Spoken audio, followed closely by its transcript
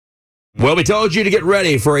Well, we told you to get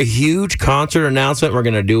ready for a huge concert announcement. We're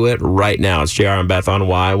going to do it right now. It's J.R and Beth on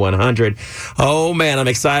Y100. Oh, man, I'm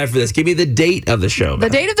excited for this. Give me the date of the show,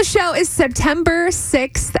 Beth. The date of the show is September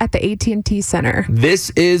 6th at the AT&T Center.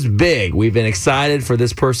 This is big. We've been excited for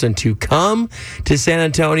this person to come to San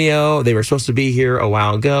Antonio. They were supposed to be here a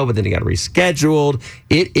while ago, but then it got rescheduled.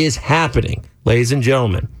 It is happening. Ladies and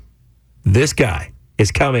gentlemen, this guy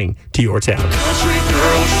is coming to your town. Country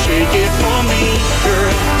girl, shake it for me,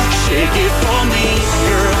 girl. Shake it for me,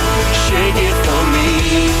 girl. Shake it for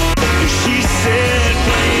me. She said,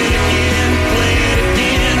 play it again, play it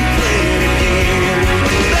again, play it again.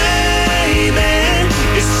 Baby,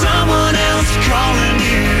 is someone else calling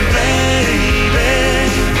you, baby?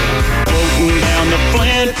 Floating down the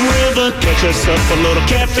Flint River, catch us up a little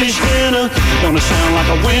catfish dinner. Gonna sound like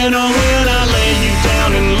a winner when I lay you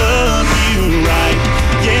down and love you right.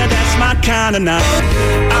 Yeah, that's my kind of night.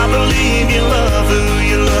 I believe you love who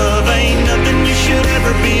you love. Ain't nothing you should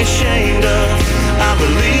ever be ashamed of. I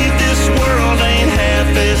believe this world ain't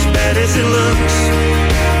half as bad as it looks.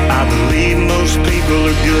 I believe most people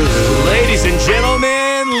are good. Ladies and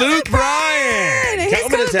gentlemen, Luke Bryan. He's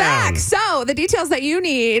coming back. So the details that you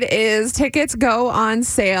need is tickets go on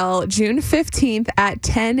sale June 15th at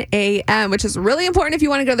 10 a.m., which is really important if you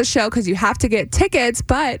want to go to the show because you have to get tickets,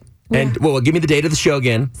 but... And, well, give me the date of the show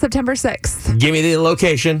again. September 6th. Give me the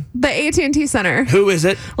location. The AT&T Center. Who is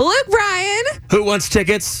it? Luke Bryan. Who wants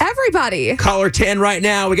tickets? Everybody. Caller 10 right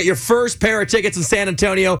now. We got your first pair of tickets in San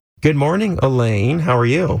Antonio. Good morning, Elaine. How are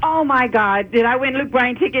you? Oh, my God. Did I win Luke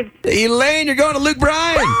Bryan tickets? Elaine, you're going to Luke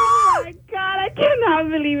Bryan. Oh, my God. I cannot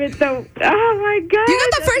believe it, though. Oh, my God. You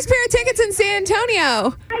got the first pair of tickets in San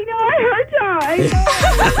Antonio. I know. I heard y'all.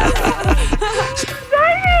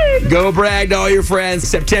 Excited. Go brag to all your friends.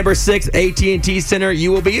 September 6th, AT&T Center.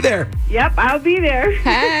 You will be there. Yep, I'll be there.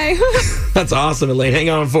 Hey. That's awesome, Elaine. Hang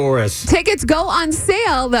on for us. Tickets go on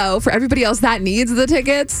sale, though, for everybody else that needs the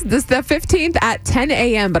tickets. This is the 15th at 10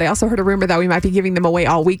 a.m., but I also heard a rumor that we might be giving them away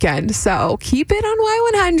all weekend. So keep it on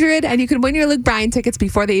Y100, and you can win your Luke Bryan tickets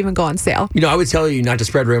before they even go on sale. You know, I would tell you not to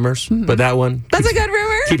spread rumors, but that one... That's a good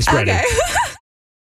rumor? Keep spreading. Okay.